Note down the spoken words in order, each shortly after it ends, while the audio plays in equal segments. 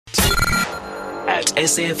at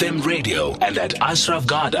SAFM Radio and at Ashraf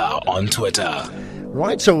Garda on Twitter.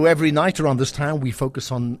 Right, so every night around this time we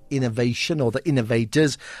focus on innovation or the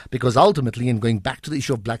innovators, because ultimately, and going back to the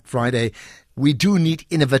issue of Black Friday, we do need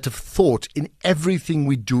innovative thought in everything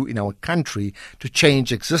we do in our country to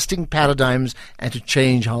change existing paradigms and to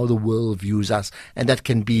change how the world views us. And that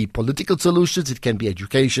can be political solutions, it can be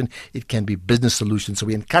education, it can be business solutions. So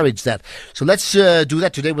we encourage that. So let's do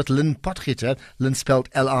that today with Lien Potgieter. Lien spelled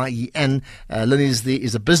Lien. Lien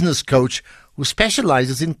is a business coach who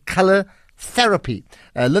specializes in color therapy.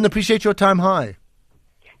 Lien, appreciate your time. Hi.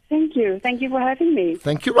 Thank you. Thank you for having me.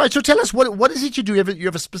 Thank you. Right. So tell us, what is it you do? You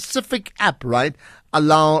have a specific app, right,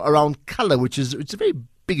 around color, it's a very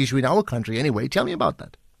big issue in our country anyway. Tell me about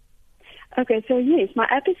that. Okay, so yes, my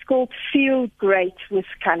app is called Feel Great with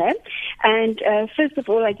Color. And first of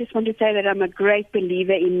all, I just want to say that I'm a great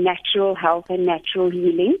believer in natural health and natural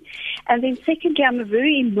healing. And then secondly, I'm a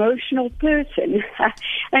very emotional person.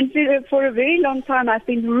 And for a very long time, I've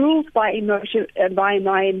been ruled by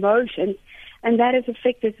my emotions. And that has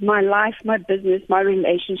affected my life, my business, my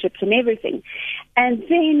relationships, and everything. And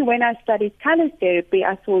then when I studied color therapy,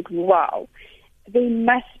 I thought, wow, there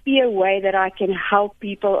must be a way that I can help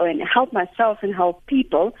people and help myself and help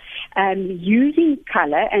people using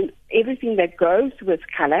color and everything that goes with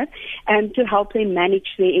color to help them manage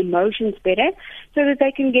their emotions better so that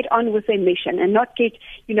they can get on with their mission and not get,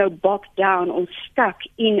 bogged down or stuck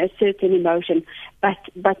in a certain emotion,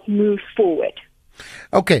 but move forward.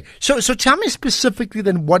 Okay, so tell me specifically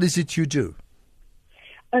then, what is it you do?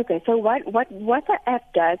 Okay, so what the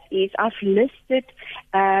app does is I've listed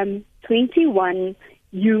 21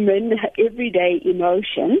 human everyday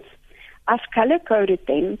emotions. I've color-coded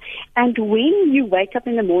them, and when you wake up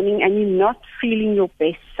in the morning and you're not feeling your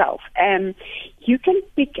best self, you can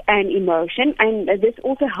pick an emotion, and this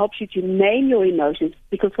also helps you to name your emotions,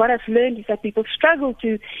 because what I've learned is that people struggle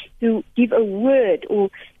to give a word or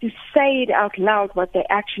to say it out loud what they're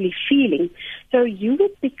actually feeling. So you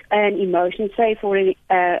would pick an emotion, say for an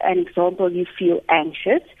example, you feel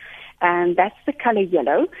anxious, and that's the color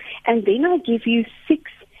yellow, and then I'll give you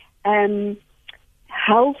 6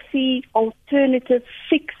 healthy alternative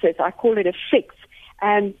fixes. I call it a fix,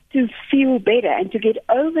 to feel better and to get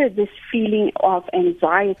over this feeling of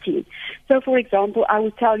anxiety. So, for example, I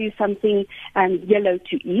would tell you something yellow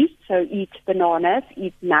to eat. So eat bananas,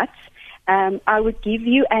 eat nuts. I would give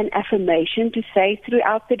you an affirmation to say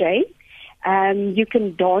throughout the day. You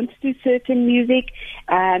can dance to certain music.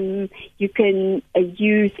 You can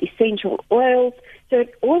use essential oils. So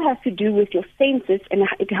it all has to do with your senses, and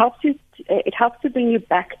it helps to bring you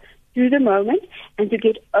back to the moment and to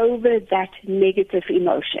get over that negative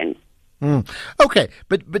emotion. Okay,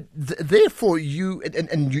 but therefore you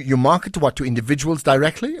market to individuals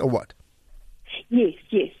directly, or what? Yes,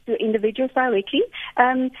 to individuals directly.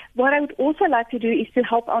 What I would also like to do is to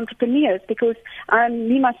help entrepreneurs, because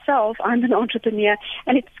me myself, I'm an entrepreneur,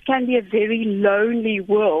 and it can be a very lonely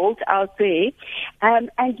world out there. And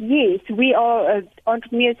yes, we are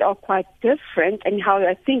entrepreneurs are quite different in how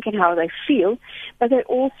they think and how they feel, but they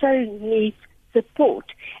also need support.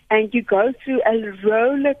 And you go through a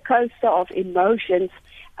roller coaster of emotions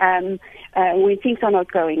when things are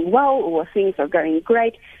not going well or things are going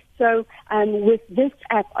great. So with this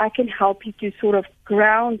app, I can help you to sort of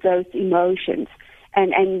ground those emotions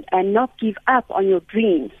and not give up on your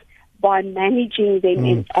dreams by managing them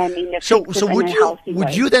in an effective and a healthy way.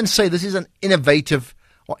 Would you then say this is an innovative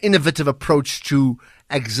approach to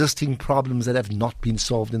existing problems that have not been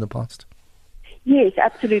solved in the past? Yes,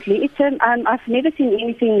 absolutely. It's I've never seen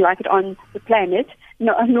anything like it on the planet,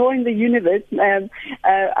 nor in the universe.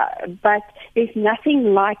 But there's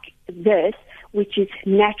nothing like this, which is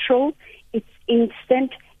natural, it's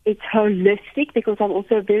instant, it's holistic, because I'm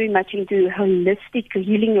also very much into holistic,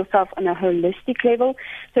 healing yourself on a holistic level.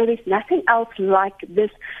 So there's nothing else like this.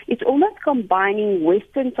 It's almost combining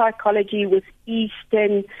Western psychology with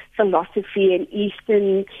Eastern philosophy and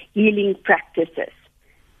Eastern healing practices.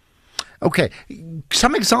 Okay,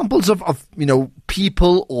 some examples of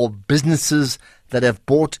people or businesses that have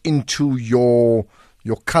bought into your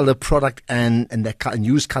color product and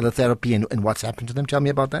use color therapy and what's happened to them. Tell me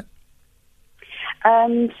about that.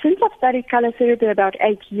 Since I've studied color therapy about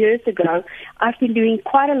 8 years ago, I've been doing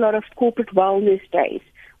quite a lot of corporate wellness days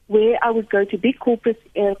where I would go to big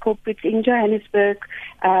corporates in Johannesburg,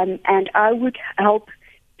 and I would help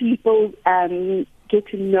people get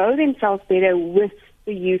to know themselves better with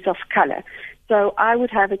the use of color. So I would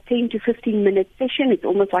have a 10 to 15 minute session. It's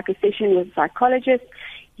almost like a session with a psychologist.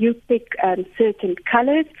 You pick certain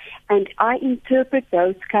colors, and I interpret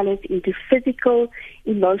those colors into physical,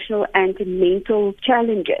 emotional, and mental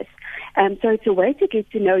challenges. So it's a way to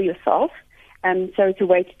get to know yourself. So it's a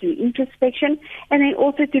way to do introspection, and then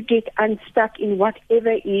also to get unstuck in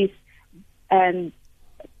whatever is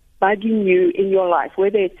bugging you in your life,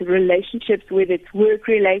 whether it's relationships, whether it's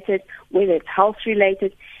work-related, whether it's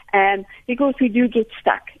health-related, because we do get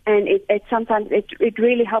stuck. And sometimes it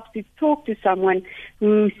really helps to talk to someone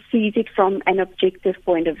who sees it from an objective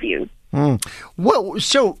point of view. Well,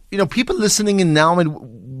 so, people listening in now, and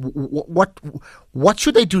what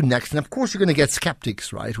should they do next? And of course, you're going to get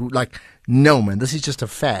skeptics, right? Who no, man, this is just a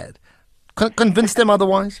fad. Convince them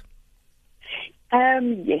otherwise?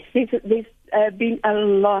 Yes, there's been a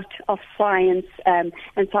lot of science and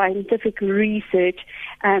scientific research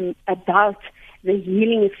about the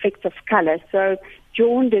healing effects of color. So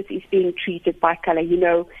jaundice is being treated by color,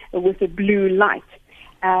 with a blue light.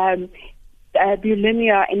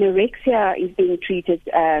 Bulimia, anorexia is being treated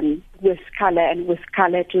with color and with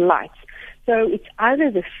colored lights. So it's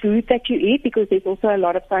either the food that you eat, because there's also a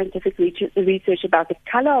lot of scientific research about the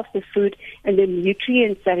color of the food and the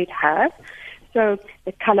nutrients that it has. So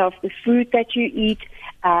the color of the food that you eat,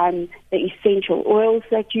 the essential oils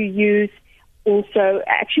that you use, also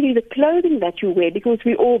actually the clothing that you wear, because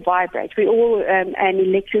we all vibrate. We all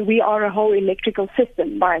we are a whole electrical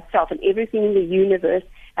system by itself, and everything in the universe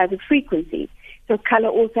has a frequency. So color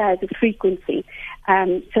also has a frequency.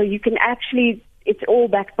 So you can actually, it's all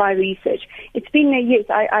backed by research. It's been yes,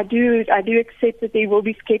 I do accept that there will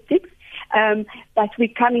be skeptics, but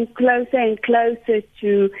we're coming closer and closer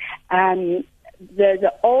to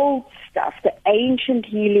the old stuff, the ancient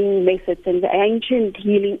healing methods and the ancient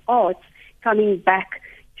healing arts coming back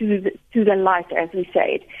to the light, as we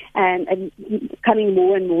say it, and coming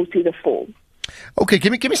more and more to the fore. Okay,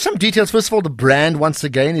 give me some details. First of all, the brand once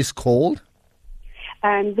again is called?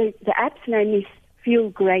 The app's name is Feel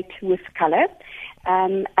Great with Color,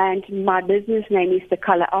 and my business name is The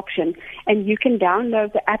Color Option, and you can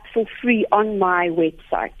download the app for free on my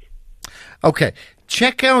website. Okay,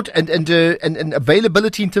 check out and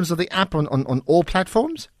availability in terms of the app on all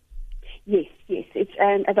platforms? Yes, it's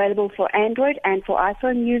available for Android and for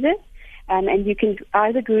iPhone users. And you can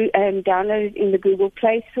either download it in the Google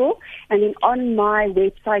Play Store, and then on my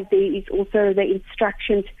website there is also the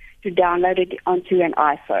instructions to download it onto an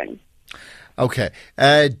iPhone. Okay,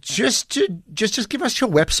 just give us your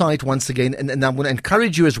website once again, and I'm going to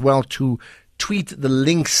encourage you as well to tweet the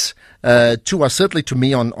links to us, certainly to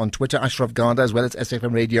me on Twitter, Ashraf Garda, as well as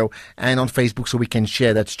SFM Radio, and on Facebook, so we can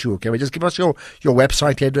share that too. Okay, well, just give us your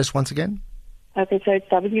website address once again. Okay, so it's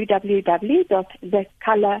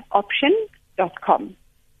www.thecoloroption.com.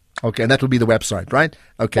 Okay, and that will be the website, right?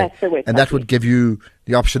 Okay. That's the website. And that would give you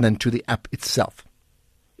the option then to the app itself.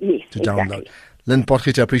 Yes, to download. Exactly. Lien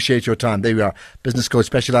Potgieter, appreciate your time. There we are. Business coach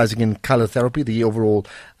specializing in color therapy. The overall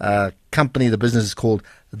company, the business is called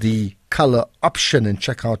The Color Option. And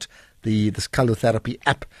check out this color therapy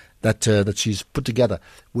app that she's put together,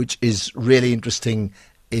 which is really interesting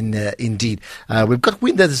indeed. We've got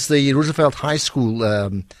wind that it's the Roosevelt High School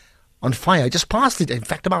on fire. I just passed it, in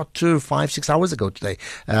fact, about 5-6 hours ago today.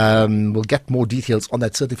 We'll get more details on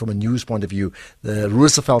that, certainly from a news point of view. The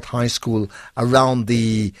Roosevelt High School around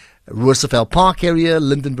the Roosevelt Park area,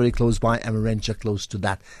 Linden very close by, and Amarentia close to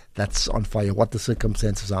that. That's on fire. What the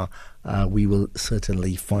circumstances are, we will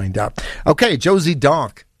certainly find out. Okay, Josie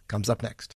Dark comes up next.